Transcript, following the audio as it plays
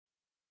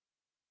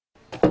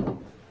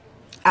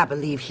I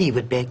believe he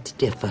would beg to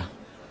differ.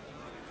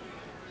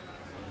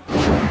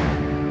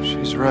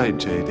 She's right,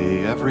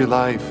 JD. Every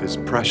life is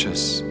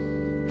precious.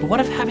 But what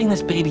if having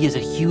this baby is a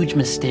huge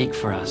mistake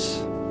for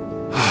us?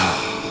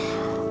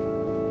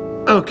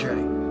 Okay.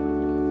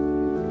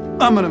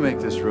 I'm gonna make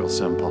this real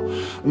simple.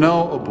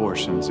 No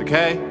abortions,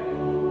 okay?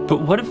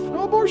 But what if...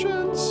 No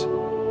abortions.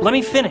 Let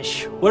me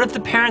finish. What if the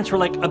parents were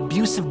like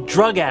abusive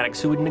drug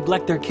addicts who would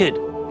neglect their kid?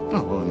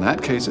 Oh, well, in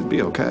that case, it'd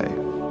be okay.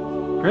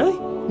 Really?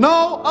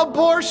 No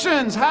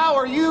abortions! How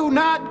are you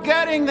not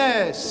getting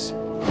this?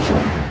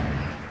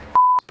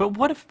 But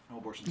what if... No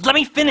abortions. Let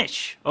me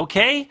finish,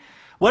 okay?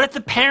 What if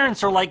the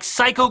parents are like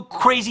psycho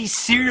crazy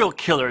serial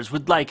killers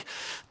with like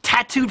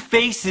tattooed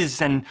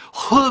faces and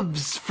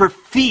hooves for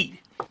feet?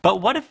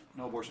 But what if...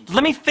 No abortions.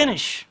 Let me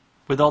finish,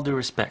 with all due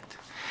respect.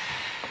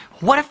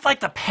 What if like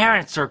the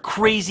parents are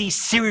crazy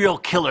serial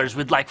killers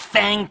with like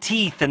fang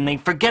teeth and they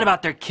forget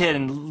about their kid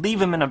and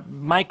leave him in a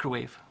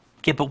microwave?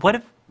 Okay, but what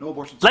if... No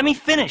abortions. Let me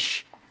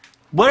finish.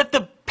 What if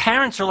the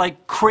parents are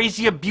like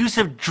crazy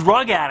abusive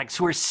drug addicts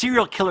who are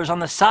serial killers on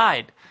the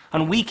side,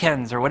 on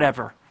weekends or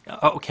whatever?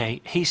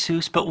 Okay,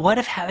 Jesus, but what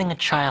if having a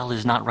child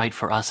is not right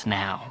for us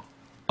now?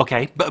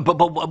 Okay, but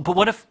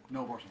what if...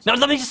 No abortions. No,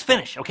 let me just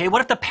finish, okay?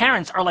 What if the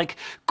parents are like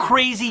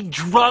crazy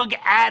drug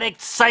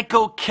addict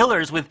psycho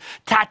killers with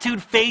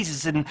tattooed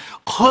faces and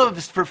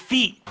hooves for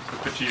feet?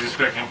 Put Jesus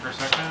back in for a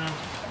second.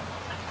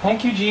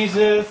 Thank you,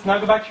 Jesus. Now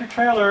go back to your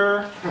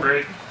trailer.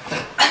 Great.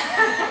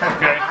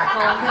 Okay.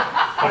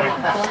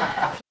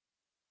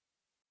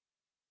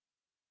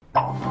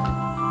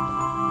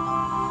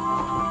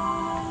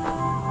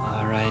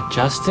 All right,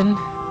 Justin.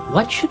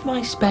 What should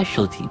my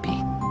specialty be?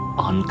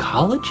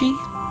 Oncology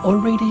or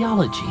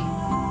radiology?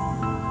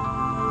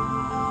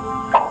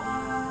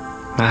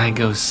 I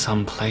go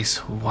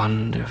someplace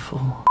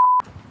wonderful.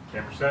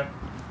 Camera set.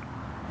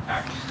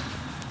 Action.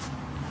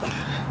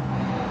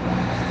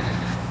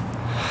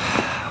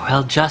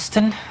 Well,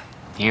 Justin,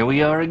 here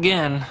we are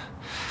again.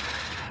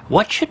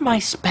 What should my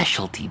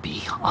specialty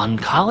be?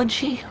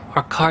 Oncology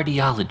or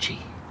cardiology?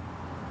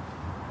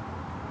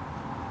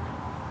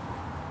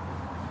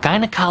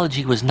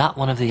 Gynecology was not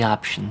one of the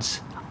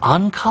options.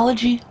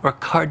 Oncology or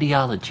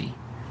cardiology?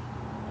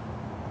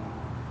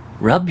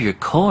 Rub your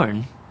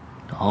corn?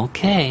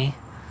 Okay.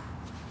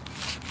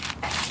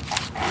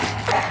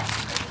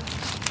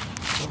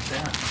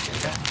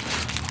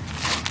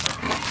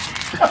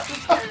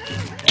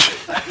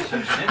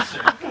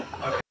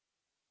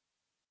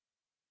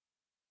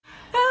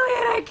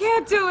 I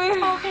can't do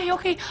it.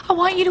 Okay. I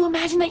want you to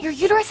imagine that your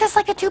uterus is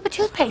like a tube of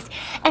toothpaste,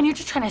 and you're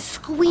just trying to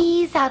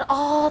squeeze out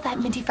all that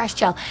minty fresh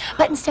gel.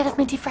 But instead of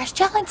minty fresh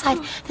gel inside,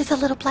 there's a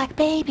little black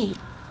baby.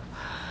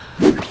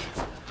 Okay.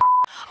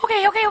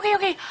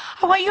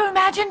 I want you to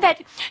imagine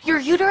that your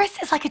uterus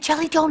is like a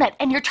jelly donut,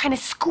 and you're trying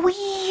to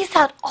squeeze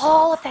out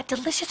all of that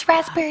delicious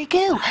raspberry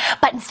goo.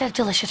 But instead of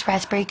delicious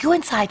raspberry goo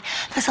inside,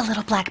 there's a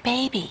little black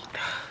baby.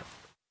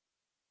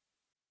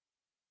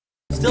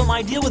 Still,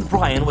 my deal with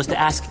Brian was to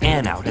ask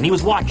Anne out, and he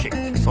was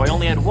watching, so I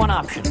only had one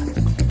option.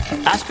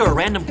 Ask her a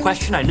random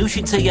question I knew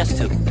she'd say yes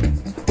to.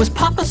 Was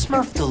Papa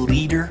Smurf the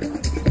leader?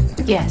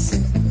 Yes.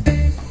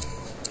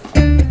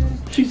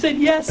 She said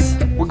yes.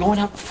 We're going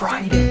out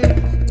Friday.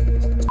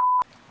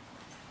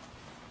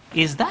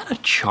 Is that a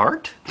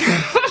chart? You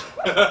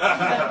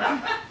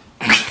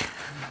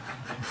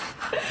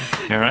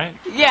alright?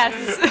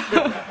 Yes.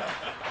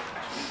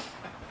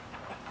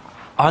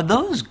 Are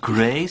those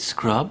gray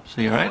scrubs?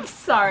 Are you alright?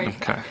 Sorry.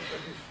 Okay.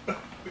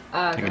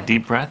 Take a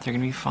deep breath, you're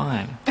gonna be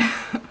fine.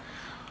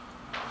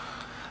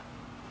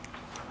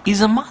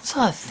 Is a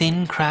matzah a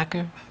thin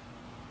cracker?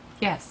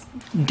 Yes.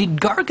 Did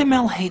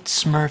Gargamel hate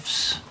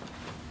Smurfs?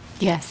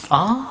 Yes.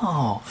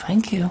 Oh,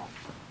 thank you.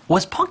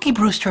 Was Punky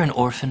Brewster an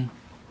orphan?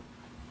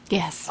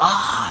 Yes.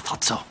 Ah, I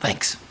thought so.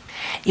 Thanks.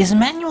 Is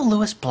Emmanuel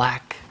Lewis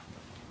black?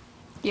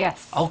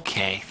 Yes.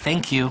 Okay,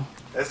 thank you.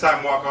 It's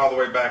time to walk all the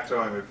way back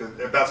to him,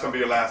 if that's going to be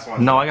your last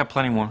one. No, I got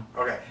plenty more.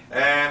 Okay,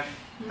 and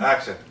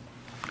action.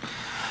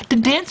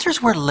 Did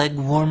dancers wear leg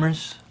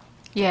warmers?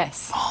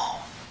 Yes.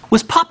 Oh.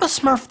 Was Papa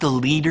Smurf the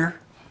leader?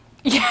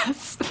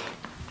 Yes.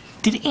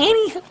 Did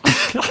Annie...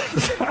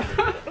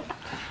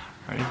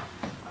 Ready?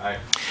 Alright.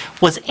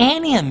 Was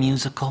Annie a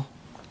musical?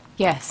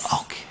 Yes.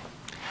 Okay.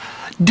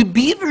 Do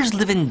beavers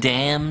live in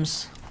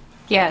dams?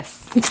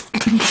 Yes. You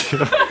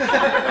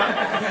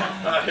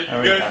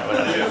good?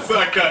 Yes,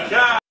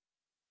 yeah.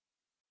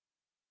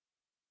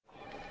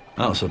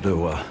 I also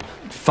do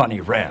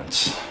funny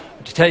rants.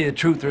 To tell you the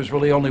truth, there's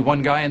really only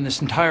one guy in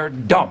this entire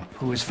dump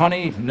who is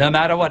funny no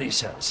matter what he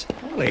says.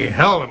 Holy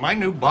hell, are my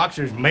new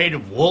boxers made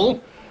of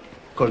wool?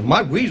 Because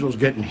my weasel's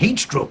getting heat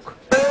stroke.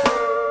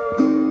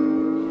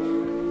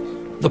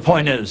 The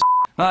point is,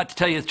 to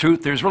tell you the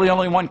truth, there's really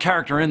only one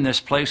character in this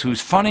place who's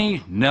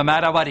funny no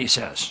matter what he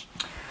says.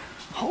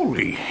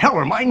 Holy hell,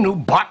 are my new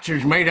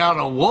boxers made out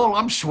of wool?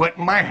 I'm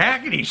sweating my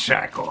hackety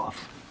sack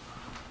off.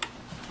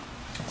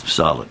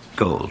 Solid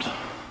gold.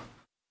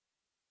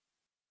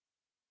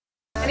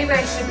 Anyway,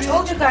 I should have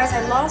told you guys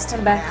I lost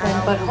him back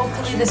then, but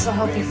hopefully this will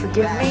help you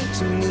forgive me.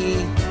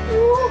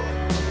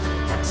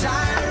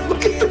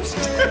 Look at them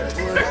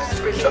standing next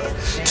to each other.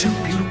 Two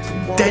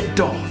beautiful dead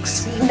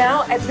dogs.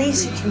 Now, at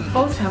least you can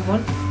both have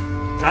one.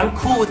 I'm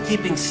cool with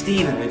keeping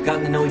Steven. We've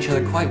gotten to know each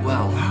other quite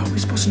well. How are we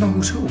supposed to know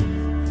who's who?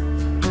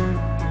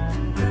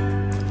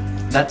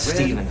 That's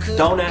Steven.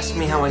 Don't ask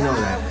me how I know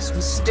that.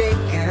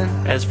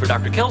 As for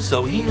Dr.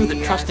 Kelso, he knew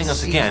that trusting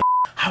us again.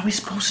 How are we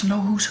supposed to know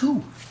who's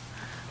who?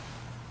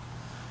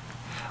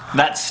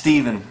 That's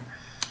Steven.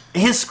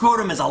 His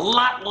scrotum is a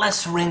lot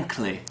less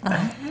wrinkly.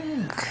 Oh,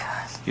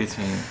 God. Good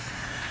to me.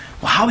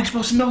 Well, how are we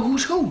supposed to know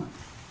who's who?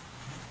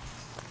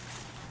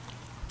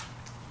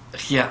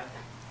 Yeah,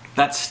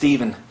 that's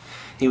Steven.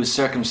 He was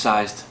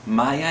circumcised.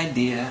 My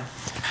idea.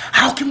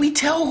 How can we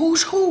tell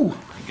who's who?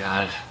 I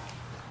got it.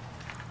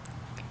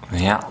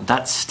 Yeah,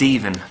 that's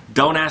Steven.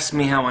 Don't ask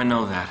me how I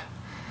know that.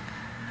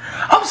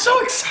 I'm so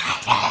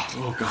excited.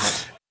 Oh, God.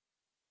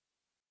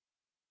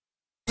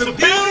 It's a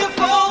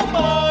beautiful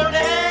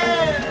morning!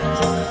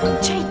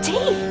 JD!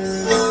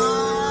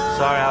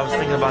 Sorry, I was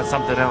thinking about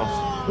something else.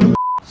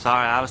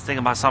 Sorry, I was thinking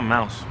about something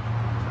else.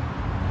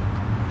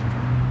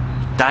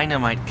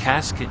 Dynamite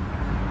casket.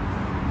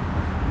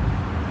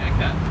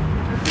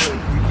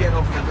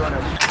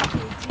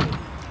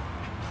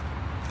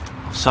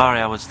 Sorry,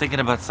 I was thinking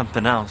about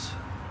something else.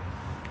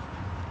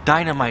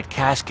 Dynamite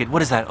casket.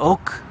 What is that,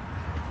 oak?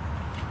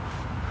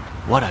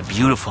 What a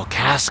beautiful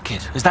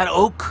casket. Is that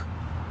oak?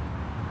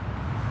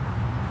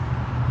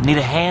 Need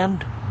a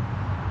hand?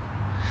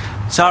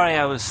 Sorry,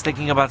 I was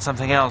thinking about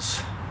something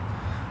else.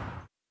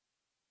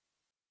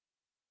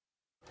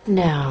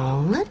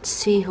 Now, let's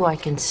see who I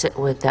can sit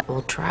with that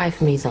will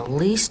drive me the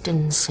least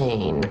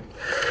insane.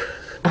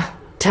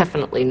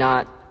 Definitely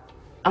not.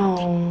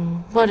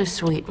 Oh, what a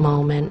sweet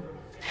moment.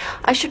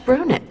 I should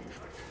ruin it.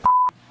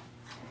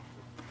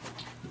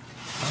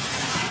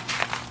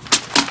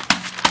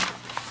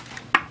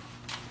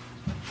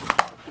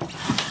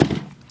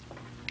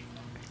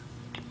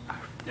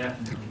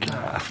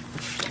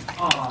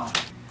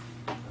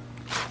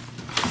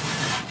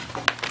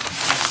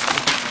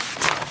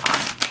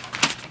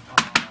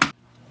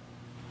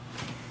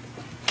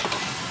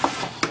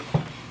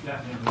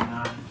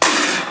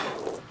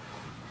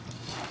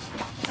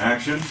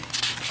 Action.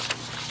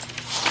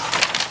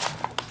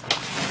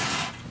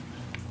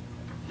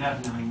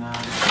 Definitely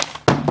not.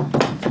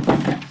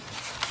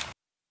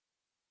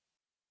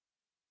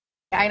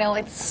 I know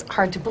it's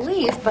hard to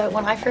believe, but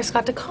when I first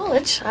got to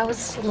college, I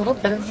was a little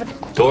bit of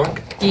a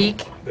Dork.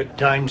 geek. Good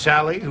time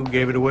Sally, who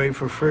gave it away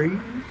for free.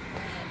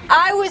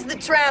 I was the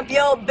tramp, you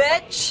old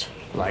bitch.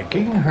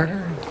 Liking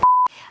her.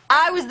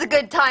 I was the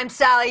good time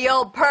Sally, you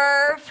old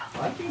perv.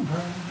 Liking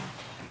her.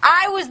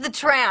 I was the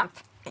tramp,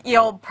 you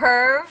old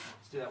perv.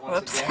 Do that once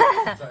Whoops.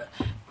 again.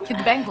 Keep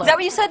the bang blow. Is that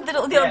what you said?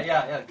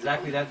 Yeah,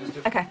 exactly that. Just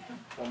do Okay.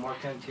 one more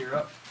time, tear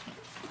up.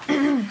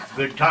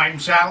 Good time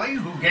Sally,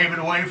 who gave it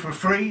away for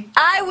free.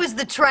 I was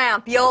the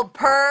tramp, you old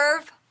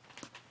perv.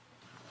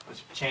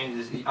 Let's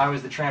change this. I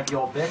was the tramp, you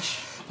old bitch.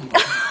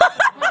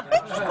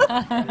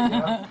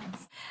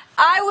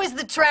 I was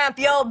the tramp,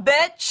 you old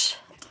bitch.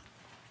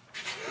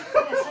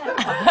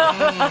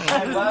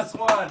 Last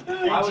one.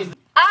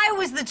 I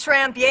was the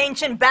tramp, you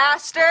ancient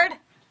bastard.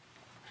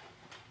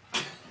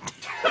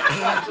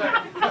 God.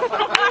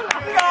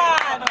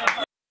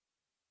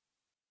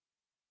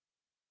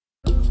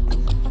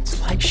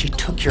 It's like she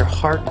took your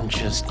heart and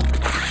just...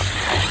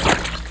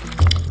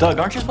 Doug,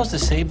 aren't you supposed to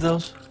save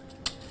those?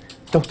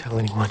 Don't tell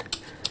anyone.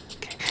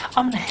 Okay,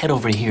 I'm gonna head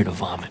over here to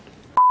vomit.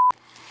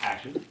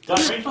 Action. Doug,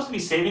 are you supposed to be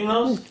saving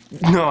those?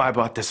 No, I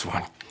bought this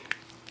one.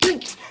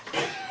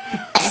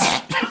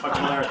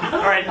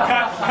 Alright,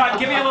 cut,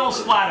 give me a little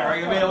splatter.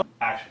 Give me a little...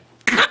 Action.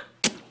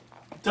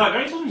 Doug,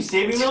 are you supposed to be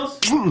saving those?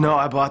 No,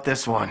 I bought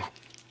this one.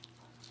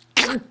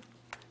 Doug,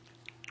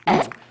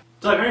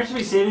 are you supposed to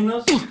be saving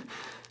those?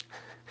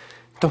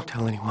 Don't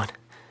tell anyone.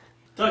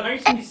 Doug, are you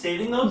supposed to be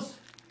saving those?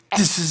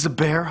 This is a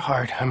bear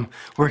heart. I'm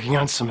working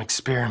on some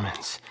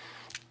experiments.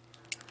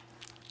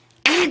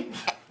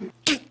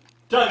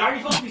 Doug, are you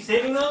supposed to be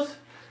saving those?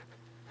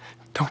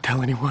 Don't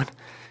tell anyone.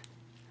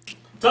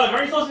 Doug,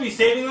 are you supposed to be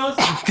saving those?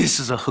 This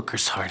is a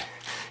hooker's heart.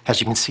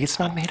 As you can see, it's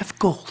not made of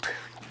gold.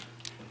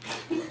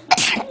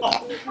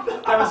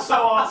 That was so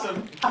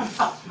awesome.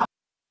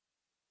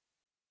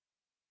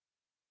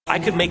 I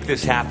could make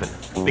this happen.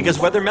 Because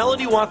whether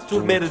Melody wants to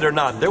admit it or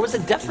not, there was a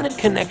definite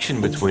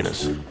connection between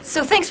us.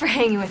 So thanks for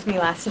hanging with me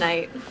last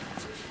night.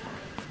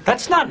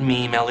 That's not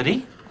me,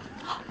 Melody.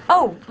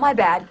 Oh, my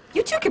bad.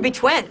 You two could be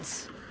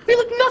twins. We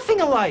look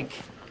nothing alike.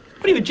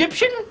 What are you,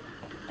 Egyptian?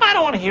 I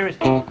don't want to hear it.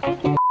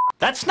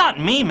 That's not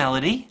me,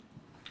 Melody.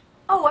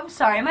 Oh, I'm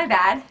sorry. My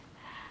bad.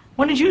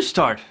 When did you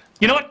start?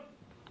 You know what?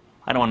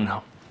 I don't want to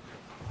know.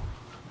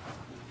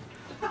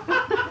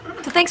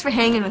 So thanks for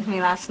hanging with me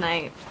last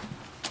night.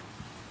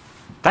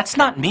 That's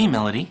not me,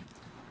 Melody.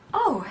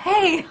 Oh,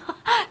 hey.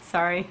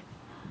 Sorry.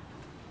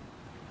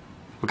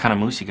 What kind of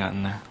moose you got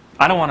in there?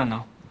 I don't want to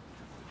know.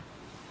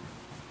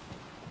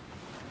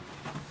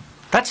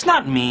 That's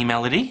not me,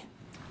 Melody.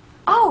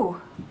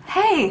 Oh,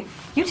 hey.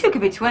 You two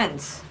could be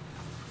twins.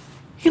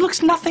 He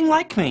looks nothing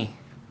like me.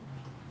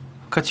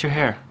 cuts your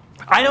hair?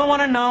 I don't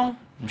want to know.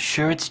 I'm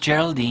sure it's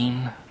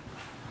Geraldine.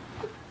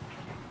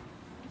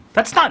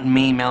 That's not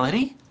me,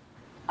 Melody.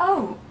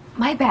 Oh,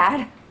 my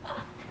bad.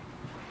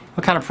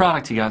 What kind of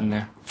product you got in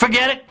there?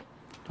 Forget it.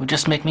 It would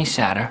just make me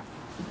sadder.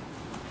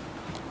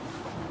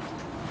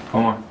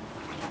 Hold on.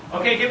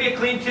 Okay, give me a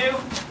clean two.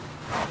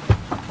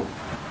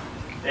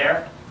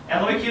 There.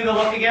 And let me cue the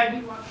look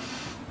again.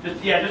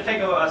 Just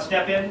take a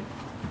step in.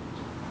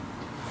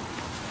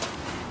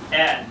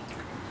 And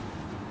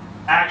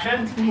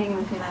action. It's been hanging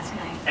with me last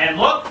night. And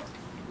look.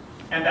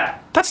 And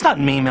back. That's not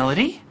me,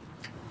 Melody.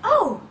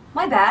 Oh,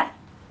 my bad.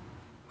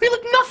 We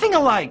look nothing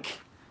alike.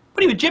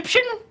 What are you,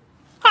 Egyptian?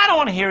 I don't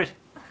want to hear it.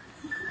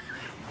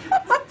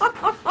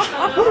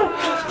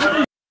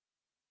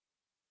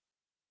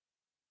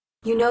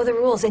 You know the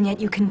rules, and yet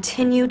you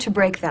continue to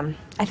break them.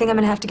 I think I'm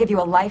gonna have to give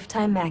you a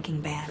lifetime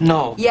macking ban.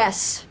 No.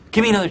 Yes.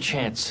 Give me another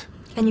chance.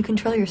 Can you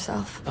control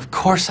yourself? Of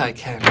course I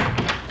can.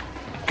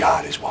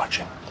 God is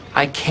watching.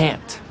 I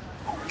can't.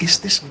 Is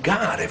this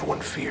God everyone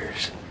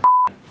fears?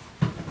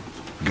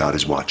 God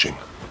is watching.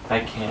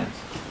 I can't.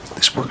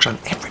 This works on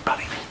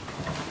everybody.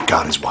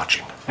 God is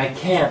watching. I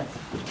can't.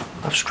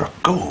 I've struck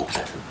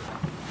gold.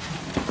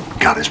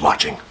 God is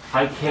watching.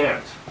 I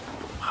can't.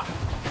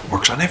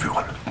 Works on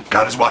everyone.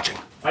 God is watching.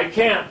 I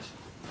can't.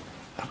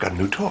 I've got a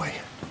new toy.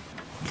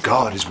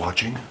 God is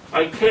watching.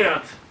 I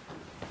can't.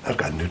 I've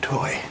got a new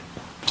toy.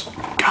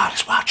 God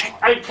is watching.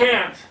 I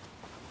can't.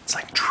 It's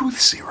like truth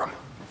serum.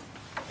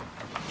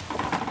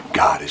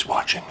 God is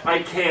watching.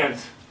 I can't.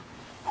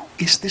 Who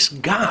is this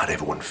God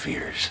everyone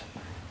fears?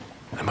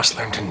 I must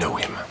learn to know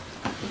him.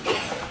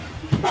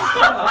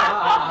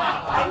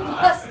 I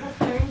must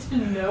learn to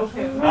know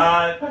him.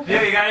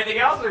 Yeah, you got anything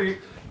else? Or you...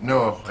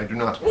 No, I do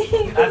not.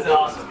 That's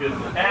awesome. Good.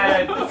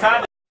 And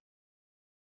cut.